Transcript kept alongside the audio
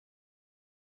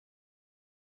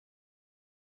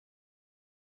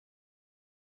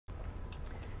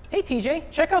Hey TJ,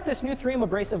 check out this new 3M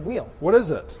abrasive wheel. What is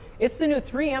it? It's the new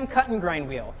 3M cut and grind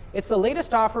wheel. It's the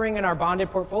latest offering in our bonded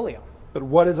portfolio. But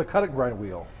what is a cut and grind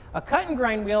wheel? A cut and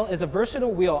grind wheel is a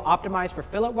versatile wheel optimized for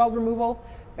fillet weld removal,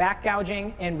 back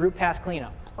gouging, and root pass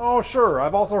cleanup. Oh, sure.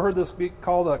 I've also heard this be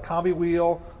called a combi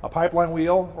wheel, a pipeline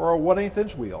wheel, or a 1/8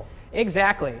 inch wheel.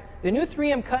 Exactly. The new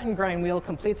 3M cut and grind wheel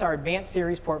completes our advanced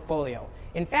series portfolio.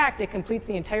 In fact, it completes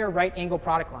the entire right angle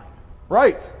product line.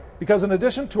 Right, because in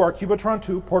addition to our Cubitron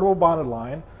 2 portable bonded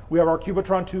line, we have our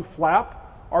Cubitron 2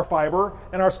 flap, our fiber,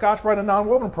 and our Scotch-Brite and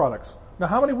non-woven products. Now,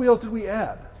 how many wheels did we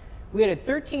add? We added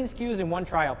 13 SKUs in one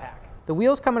trial pack. The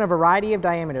wheels come in a variety of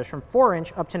diameters from 4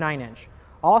 inch up to 9 inch.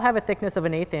 All have a thickness of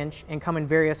 1/8 inch and come in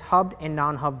various hubbed and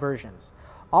non-hub versions.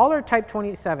 All are Type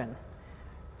 27.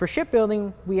 For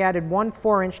shipbuilding, we added one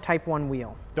 4 inch Type 1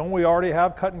 wheel. Don't we already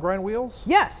have cut and grind wheels?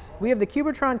 Yes, we have the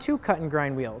Cubitron 2 cut and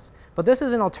grind wheels, but this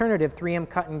is an alternative 3M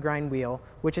cut and grind wheel,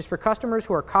 which is for customers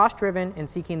who are cost-driven and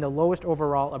seeking the lowest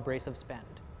overall abrasive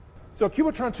spend. So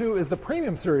Cubitron 2 is the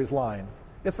premium series line.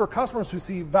 It's for customers who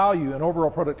see value in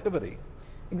overall productivity.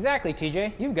 Exactly,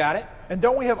 TJ, you've got it. And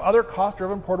don't we have other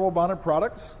cost-driven portable bonded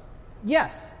products?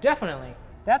 Yes, definitely.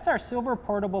 That's our silver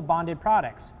portable bonded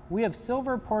products. We have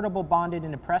silver portable bonded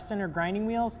into press center grinding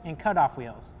wheels and cutoff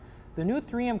wheels. The new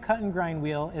 3M cut and grind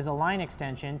wheel is a line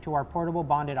extension to our portable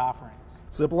bonded offerings.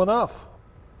 Simple enough.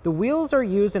 The wheels are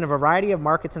used in a variety of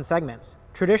markets and segments.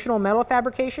 Traditional metal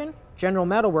fabrication, general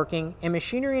metalworking, and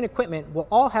machinery and equipment will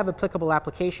all have applicable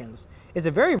applications. It's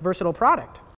a very versatile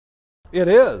product. It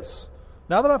is.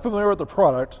 Now that I'm familiar with the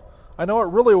product, I know it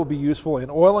really will be useful in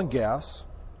oil and gas,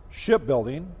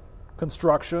 shipbuilding,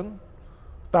 construction,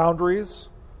 foundries,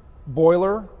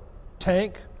 boiler,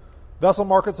 tank, vessel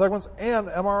market segments, and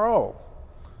MRO.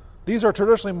 These are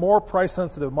traditionally more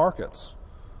price-sensitive markets.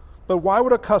 But why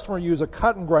would a customer use a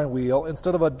cut and grind wheel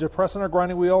instead of a depress center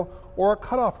grinding wheel or a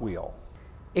cutoff wheel?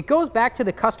 It goes back to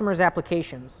the customer's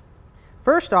applications.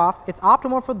 First off, it's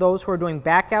optimal for those who are doing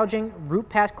back gouging, root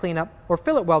pass cleanup, or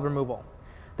fillet weld removal.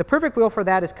 The perfect wheel for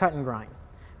that is cut and grind.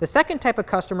 The second type of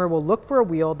customer will look for a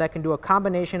wheel that can do a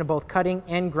combination of both cutting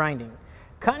and grinding.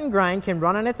 Cut and grind can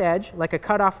run on its edge like a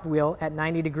cutoff wheel at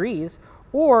 90 degrees,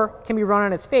 or can be run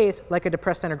on its face like a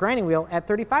depress center grinding wheel at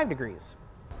 35 degrees.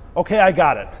 Okay, I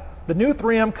got it. The new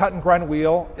 3M cut and grind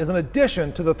wheel is an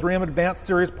addition to the 3M Advanced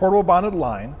Series portable bonded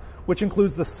line, which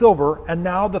includes the silver and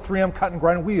now the 3M cut and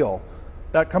grind wheel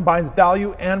that combines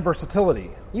value and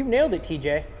versatility. You've nailed it,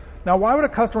 TJ. Now, why would a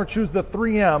customer choose the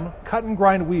 3M cut and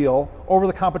grind wheel over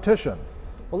the competition?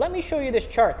 Well, let me show you this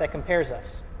chart that compares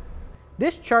us.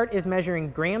 This chart is measuring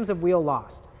grams of wheel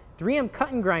lost. 3M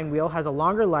cut and grind wheel has a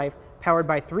longer life powered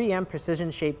by 3M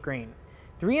precision shaped grain.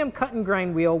 3M cut and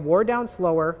grind wheel wore down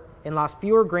slower and lost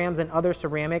fewer grams than other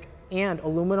ceramic and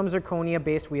aluminum zirconia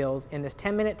based wheels in this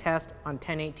 10-minute test on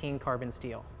 1018 carbon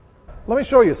steel. Let me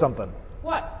show you something.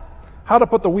 What? How to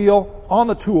put the wheel on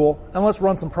the tool, and let's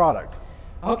run some product.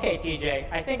 Okay,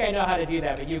 TJ, I think I know how to do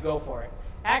that, but you go for it.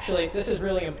 Actually, this is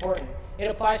really important. It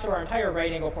applies to our entire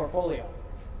right angle portfolio.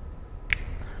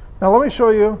 Now let me show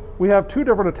you, we have two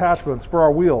different attachments for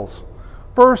our wheels.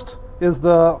 First is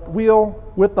the wheel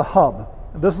with the hub.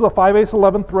 This is a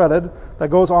 5/8 threaded that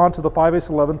goes on to the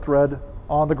 5/8 thread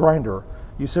on the grinder.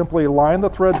 You simply line the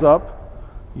threads up,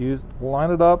 you line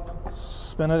it up,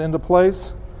 spin it into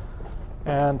place,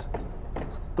 and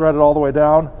thread it all the way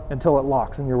down until it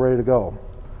locks and you're ready to go.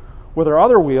 With our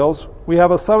other wheels, we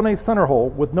have a 7/8 center hole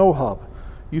with no hub.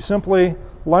 You simply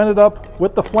line it up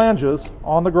with the flanges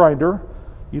on the grinder.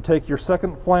 You take your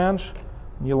second flange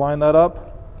and you line that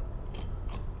up.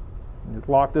 And you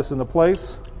lock this into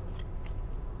place.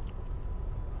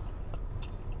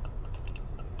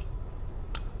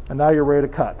 And now you're ready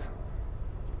to cut.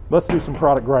 Let's do some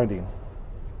product grinding.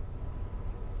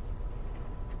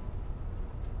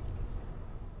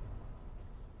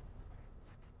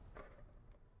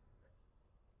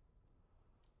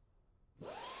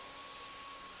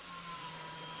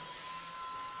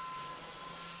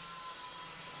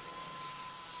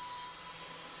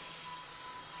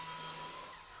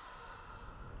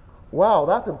 Wow,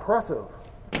 that's impressive.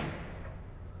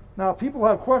 Now, if people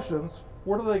have questions,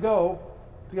 where do they go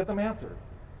to get them answered?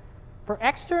 For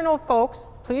external folks,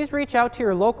 please reach out to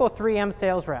your local 3M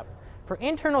sales rep. For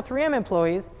internal 3M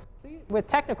employees with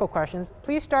technical questions,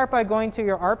 please start by going to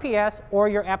your RPS or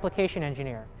your application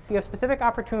engineer. If you have specific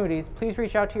opportunities, please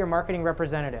reach out to your marketing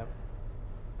representative.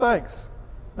 Thanks.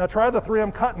 Now try the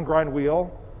 3M cut and grind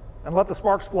wheel and let the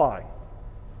sparks fly.